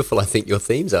how beautiful I think your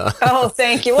themes are. Oh,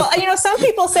 thank you. Well, some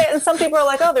people say it, and some people are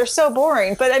like, oh, they're so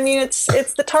boring. But I mean, it's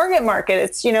the target market.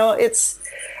 It's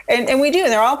And we do.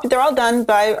 They're all done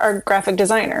by our graphic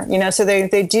designer, so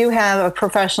they do have a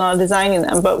professional designing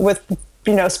them, but with,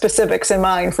 specifics in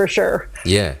mind for sure.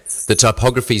 Yeah. The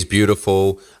typography is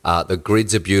beautiful. The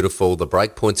grids are beautiful. The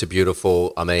breakpoints are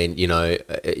beautiful. I mean,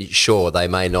 sure, they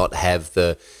may not have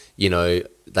the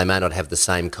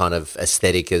same kind of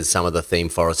aesthetic as some of the Theme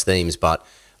Forest themes, but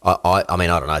I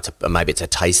don't know, maybe it's a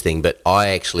taste thing, but I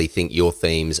actually think your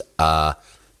themes are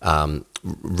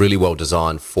really well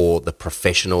designed for the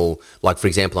professional. Like, for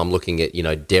example, I'm looking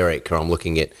at, Derek, or I'm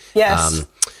looking at, yes.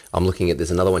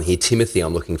 There's another one here, Timothy.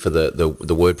 I'm looking for the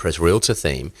WordPress Realtor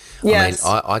theme. Yes.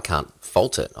 I mean, I can't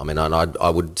fault it. I mean, I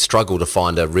would struggle to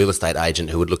find a real estate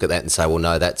agent who would look at that and say, well,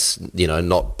 no, that's,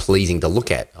 not pleasing to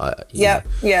look at. Yeah.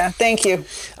 Thank you.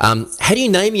 How do you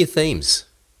name your themes?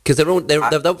 Because they've all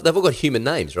got human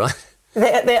names, right?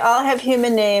 They all have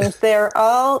human names. They're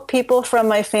all people from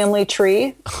my family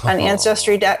tree on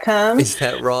Ancestry.com. Is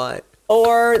that right?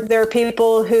 Or they're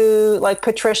people who, like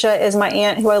Patricia is my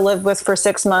aunt who I lived with for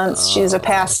 6 months. She's a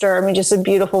pastor. I mean, just a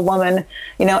beautiful woman.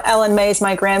 Ellen May's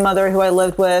my grandmother who I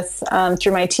lived with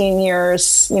through my teen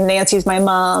years. Nancy's my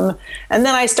mom. And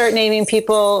then I start naming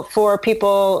people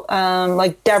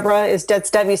like Deborah that's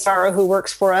Debbie Sarah, who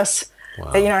works for us.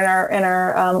 Wow. In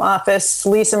our office.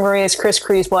 Lisa Marie is Chris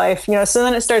Cree's wife. So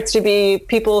then it starts to be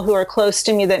people who are close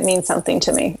to me that mean something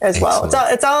to me as well.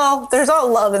 There's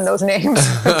all love in those names.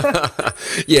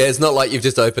 Yeah, it's not like you've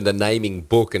just opened a naming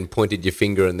book and pointed your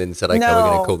finger and then said, okay, we're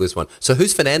going to call this one. So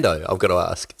who's Fernando? I've got to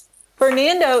ask.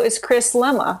 Fernando is Chris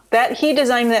Lemma. He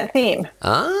designed that theme.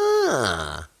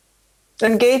 Ah.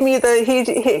 And gave me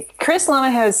Chris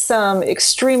Lemma has some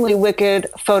extremely wicked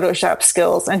Photoshop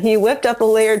skills, and he whipped up a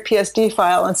layered PSD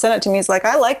file and sent it to me. He's like,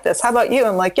 I like this. How about you?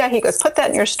 I'm like, yeah. He goes, put that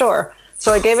in your store.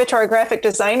 So I gave it to our graphic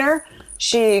designer.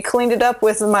 She cleaned it up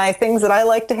with my things that I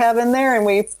like to have in there, and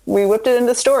we whipped it into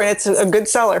the store, and it's a good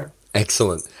seller.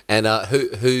 Excellent. And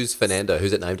who's Fernando?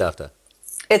 Who's it named after?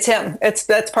 It's him.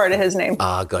 That's part of his name.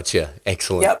 Ah, gotcha.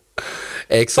 Excellent. Yep.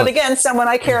 Excellent. But again, someone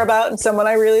I care about and someone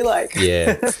I really like.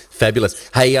 Yeah, fabulous.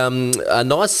 Hey, a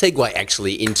nice segue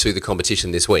actually into the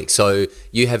competition this week. So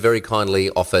you have very kindly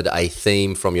offered a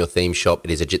theme from your theme shop.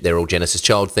 They're all Genesis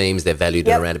Child themes. They're valued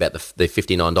at around about the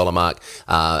 $59 mark.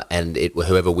 And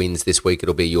whoever wins this week,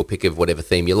 it'll be your pick of whatever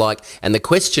theme you like. And the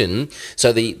question,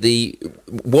 so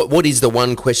what is the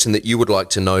one question that you would like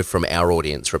to know from our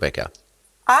audience, Rebecca?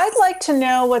 I'd like to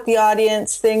know what the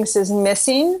audience thinks is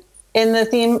missing in the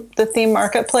theme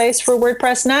marketplace for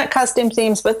WordPress, not custom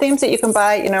themes, but themes that you can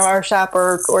buy, our shop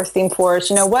or Theme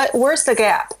Forest. Where's the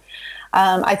gap?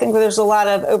 I think there's a lot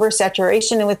of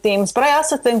oversaturation with themes, but I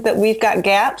also think that we've got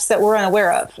gaps that we're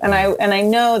unaware of. And I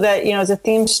know that, as a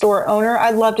theme store owner,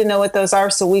 I'd love to know what those are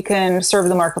so we can serve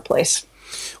the marketplace.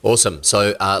 Awesome.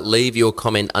 So leave your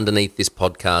comment underneath this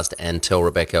podcast and tell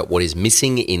Rebecca what is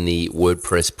missing in the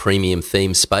WordPress premium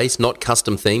theme space, not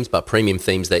custom themes, but premium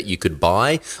themes that you could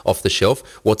buy off the shelf.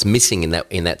 What's missing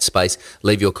in that space?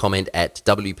 Leave your comment at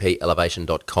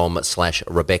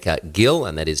wpelevation.com/Rebecca Gill,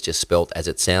 and that is just spelt as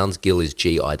it sounds. Gill is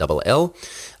Gill.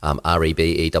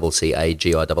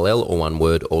 REBECCAGILL, all one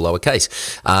word, all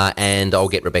lowercase. And I'll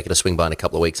get Rebecca to swing by in a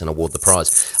couple of weeks and award the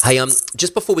prize. Hey,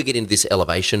 just before we get into this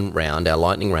elevation round, our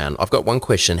lightning round, I've got one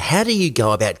question. How do you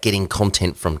go about getting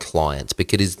content from clients?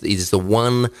 Because it is the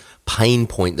one pain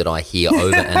point that I hear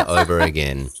over and over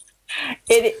again.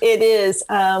 It is.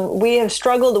 We have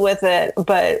struggled with it,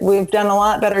 but we've done a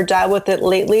lot better job with it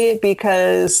lately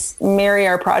because Mary,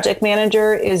 our project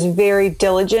manager, is very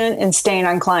diligent in staying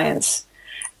on clients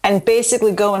and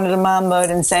basically going into mom mode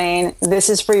and saying, this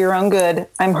is for your own good.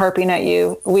 I'm harping at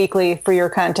you weekly for your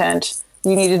content.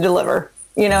 You need to deliver.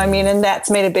 And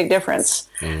that's made a big difference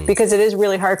because it is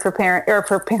really hard for clients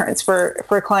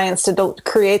to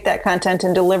create that content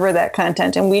and deliver that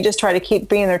content. And we just try to keep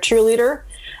being their cheerleader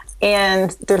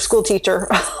and their school teacher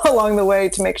along the way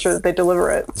to make sure that they deliver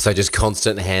it. So just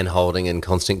constant hand-holding and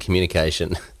constant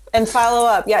communication. And follow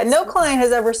up. Yeah, no client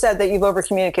has ever said that you've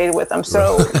over-communicated with them.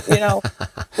 So,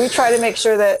 we try to make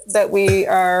sure that we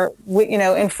are,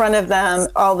 in front of them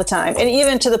all the time. And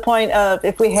even to the point of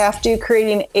if we have to,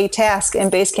 creating a task in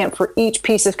Basecamp for each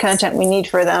piece of content we need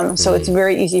for them. So it's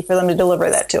very easy for them to deliver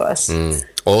that to us.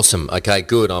 Awesome. Okay,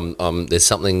 good. There's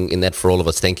something in that for all of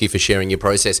us. Thank you for sharing your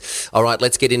process. All right,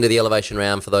 let's get into the elevation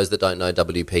round. For those that don't know,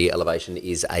 WP Elevation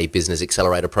is a business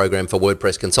accelerator program for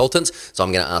WordPress consultants. So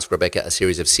I'm going to ask Rebecca a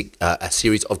series of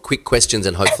quick questions,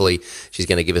 and hopefully she's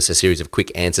going to give us a series of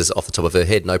quick answers off the top of her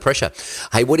head. No pressure.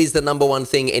 Hey, what is the number one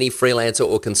thing any freelancer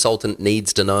or consultant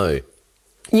needs to know?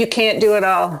 You can't do it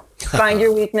all. Find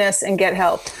your weakness and get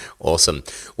help. Awesome.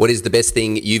 What is the best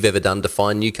thing you've ever done to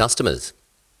find new customers?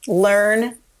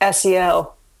 Learn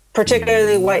SEO,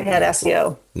 particularly white hat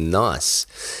SEO. Nice.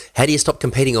 How do you stop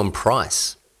competing on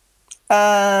price?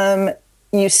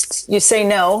 You say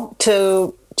no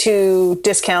to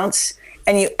discounts,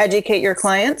 and you educate your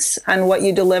clients on what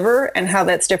you deliver and how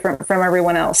that's different from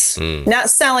everyone else.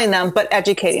 Not selling them, but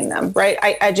educating them, right?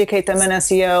 I educate them in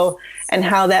SEO and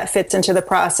how that fits into the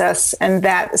process, and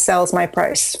that sells my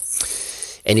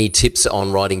price. Any tips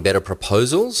on writing better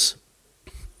proposals?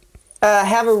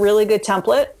 Have a really good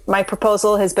template. My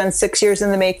proposal has been 6 years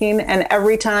in the making, and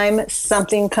every time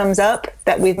something comes up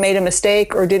that we've made a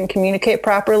mistake or didn't communicate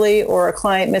properly or a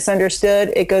client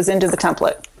misunderstood, it goes into the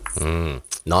template.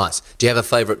 Nice. Do you have a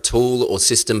favorite tool or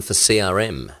system for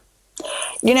CRM?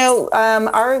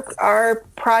 Our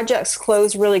projects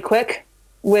close really quick,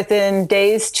 within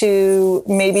days to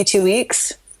maybe 2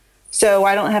 weeks. So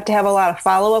I don't have to have a lot of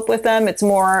follow-up with them. It's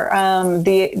more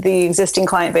the existing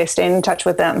client base, staying in touch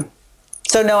with them.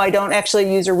 So no, I don't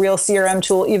actually use a real CRM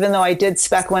tool, even though I did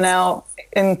spec one out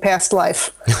in past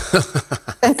life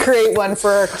and create one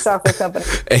for a software company.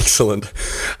 Excellent.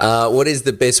 What is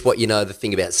the best, the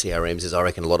thing about CRMs is I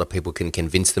reckon a lot of people can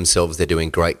convince themselves they're doing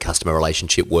great customer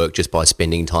relationship work just by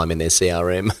spending time in their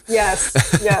CRM.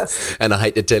 Yes. And I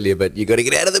hate to tell you, but you got to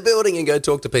get out of the building and go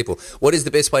talk to people. What is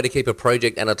the best way to keep a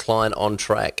project and a client on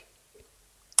track?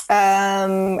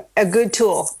 A good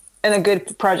tool and a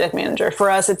good project manager.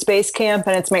 For us, it's Basecamp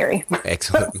and it's Mary.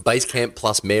 Excellent. Basecamp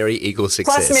plus Mary equals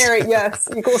success. Plus Mary, yes,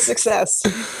 equals success.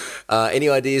 Any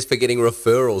ideas for getting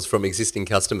referrals from existing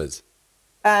customers?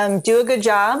 Do a good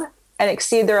job and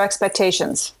exceed their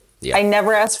expectations. Yeah. I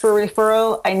never ask for a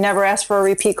referral. I never ask for a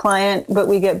repeat client, but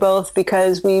we get both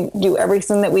because we do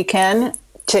everything that we can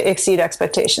to exceed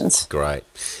expectations. Great.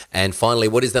 And finally,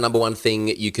 what is the number one thing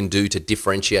you can do to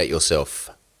differentiate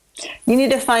yourself? You need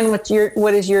to find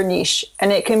what is your niche,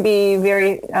 and it can be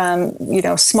very,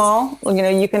 small.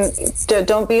 You can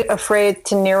don't be afraid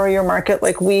to narrow your market.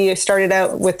 Like we started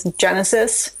out with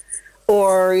Genesis,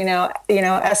 or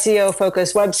SEO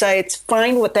focused websites.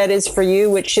 Find what that is for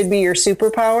you, which should be your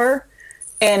superpower,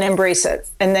 and embrace it.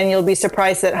 And then you'll be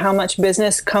surprised at how much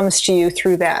business comes to you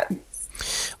through that.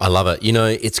 I love it.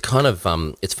 It's kind of,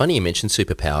 it's funny you mentioned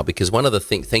superpower, because one of the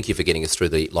things, thank you for getting us through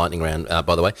the lightning round,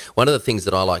 by the way. One of the things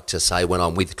that I like to say when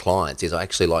I'm with clients is I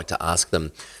actually like to ask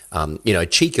them,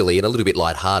 cheekily and a little bit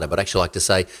lighthearted, but I actually like to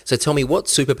say, so tell me, what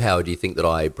superpower do you think that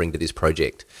I bring to this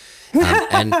project?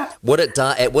 And what it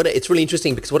does, it's really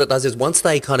interesting, because what it does is once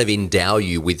they kind of endow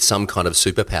you with some kind of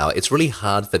superpower, it's really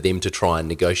hard for them to try and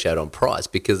negotiate on price,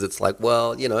 because it's like,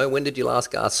 well, when did you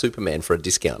last ask Superman for a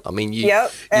discount? I mean,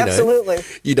 absolutely.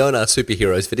 You don't ask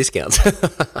superheroes for discounts.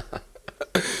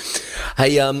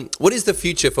 Hey, what is the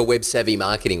future for web savvy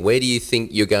marketing? Where do you think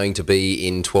you're going to be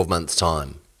in 12 months'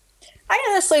 time? I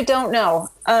honestly don't know.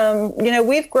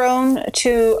 We've grown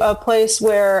to a place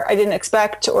where I didn't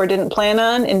expect or didn't plan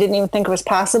on and didn't even think it was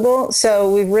possible. So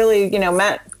we've really,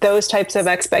 met those types of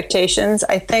expectations.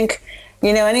 I think,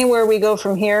 anywhere we go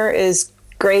from here is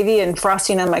gravy and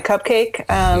frosting on my cupcake.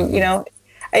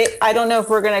 I don't know if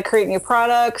we're going to create new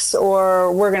products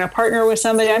or we're going to partner with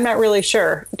somebody. I'm not really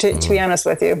sure, to be honest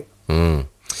with you.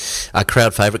 Are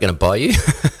crowd favorite going to buy you?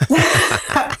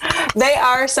 They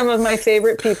are some of my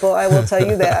favorite people, I will tell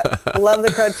you that. Love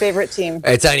the crowd favorite team.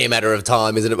 It's only a matter of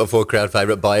time, isn't it, before crowd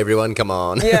favorite buy everyone? Come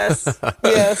on. Yes.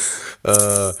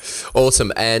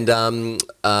 Awesome. And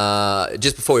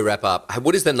just before we wrap up,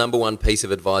 what is the number one piece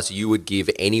of advice you would give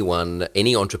any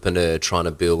entrepreneur trying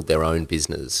to build their own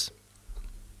business?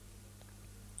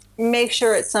 Make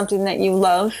sure it's something that you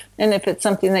love, and if it's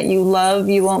something that you love,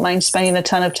 you won't mind spending a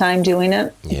ton of time doing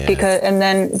it. And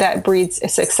then that breeds a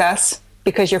success,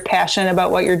 because you're passionate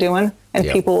about what you're doing, and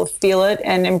people will feel it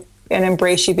and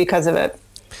embrace you because of it.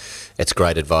 It's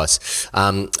great advice.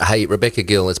 Hey, Rebecca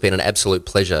Gill, it's been an absolute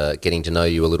pleasure getting to know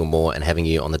you a little more and having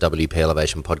you on the WP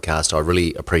Elevation podcast. I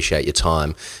really appreciate your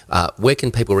time. Where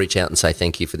can people reach out and say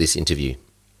thank you for this interview?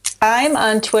 I'm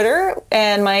on Twitter,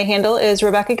 and my handle is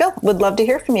Rebecca Gill. Would love to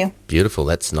hear from you. Beautiful.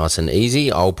 That's nice and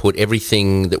easy. I'll put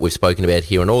everything that we've spoken about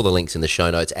here and all the links in the show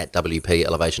notes at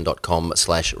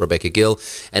wpelevation.com/Rebecca Gill.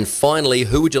 And finally,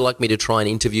 who would you like me to try and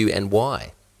interview and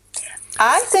why?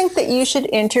 I think that you should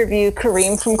interview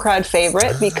Kareem from Crowd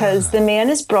Favorite, because the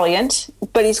man is brilliant,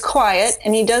 but he's quiet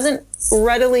and he doesn't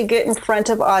readily get in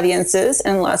front of audiences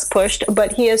unless pushed.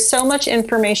 But he has so much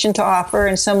information to offer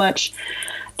and so much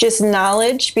just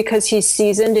knowledge, because he's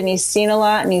seasoned and he's seen a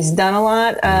lot and he's done a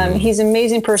lot. He's an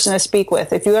amazing person to speak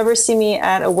with. If you ever see me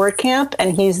at a WordCamp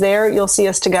and he's there, you'll see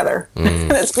us together.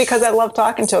 That's because I love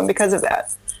talking to him because of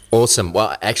that. Awesome.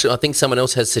 Well, actually, I think someone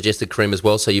else has suggested Kareem as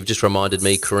well, so you've just reminded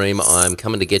me, Kareem, I'm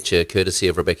coming to get you courtesy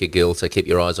of Rebecca Gill, so keep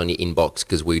your eyes on your inbox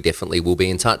because we definitely will be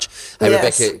in touch. Hey,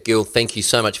 yes. Rebecca Gill, thank you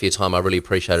so much for your time. I really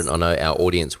appreciate it, and I know our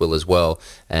audience will as well.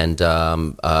 And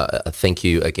thank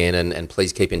you again, and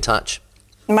please keep in touch.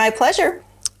 My pleasure.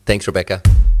 Thanks, Rebecca.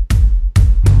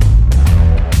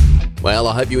 Well,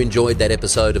 I hope you enjoyed that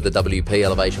episode of the WP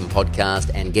Elevation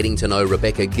podcast and getting to know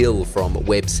Rebecca Gill from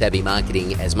Web Savvy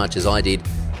Marketing as much as I did.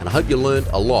 And I hope you learned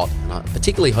a lot. And I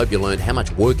particularly hope you learned how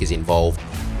much work is involved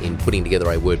in putting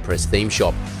together a WordPress theme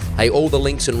shop. Hey, all the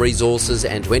links and resources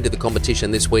and to enter the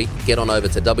competition this week, get on over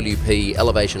to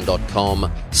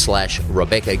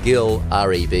wpelevation.com/Rebecca Gill,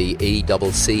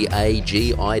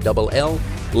 REBECCAGILL.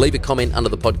 Leave a comment under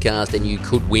the podcast and you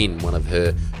could win one of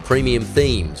her premium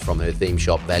themes from her theme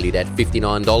shop valued at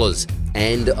 $59.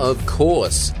 And of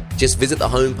course, just visit the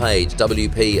homepage,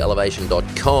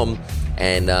 wpelevation.com,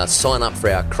 and sign up for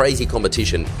our crazy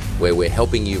competition where we're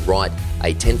helping you write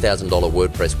a $10,000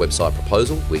 WordPress website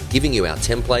proposal. We're giving you our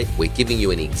template, we're giving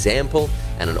you an example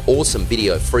and an awesome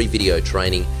video, free video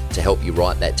training to help you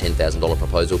write that $10,000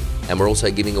 proposal. And we're also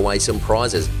giving away some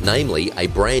prizes, namely a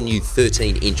brand new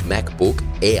 13-inch MacBook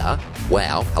Air.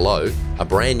 Wow, hello. A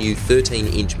brand new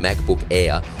 13-inch MacBook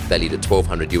Air valued at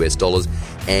 $1,200 US,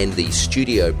 and the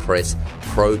Studio Press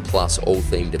Pro Plus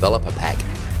All-Theme Developer Pack.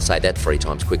 Say that 3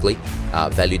 times quickly.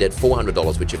 Valued at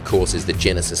 $400, which of course is the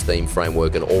Genesis theme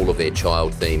framework and all of their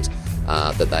child themes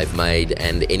that they've made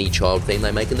and any child theme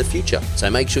they make in the future. So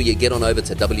make sure you get on over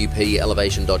to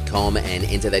wpelevation.com and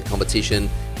enter that competition.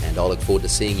 And I look forward to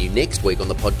seeing you next week on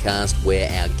the podcast where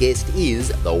our guest is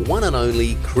the one and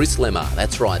only Chris Lemmer.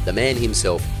 That's right, the man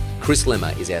himself. Chris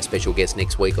Lemmer is our special guest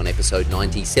next week on episode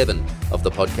 97 of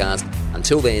the podcast.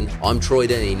 Until then, I'm Troy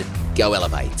Dean. Go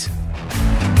Elevate.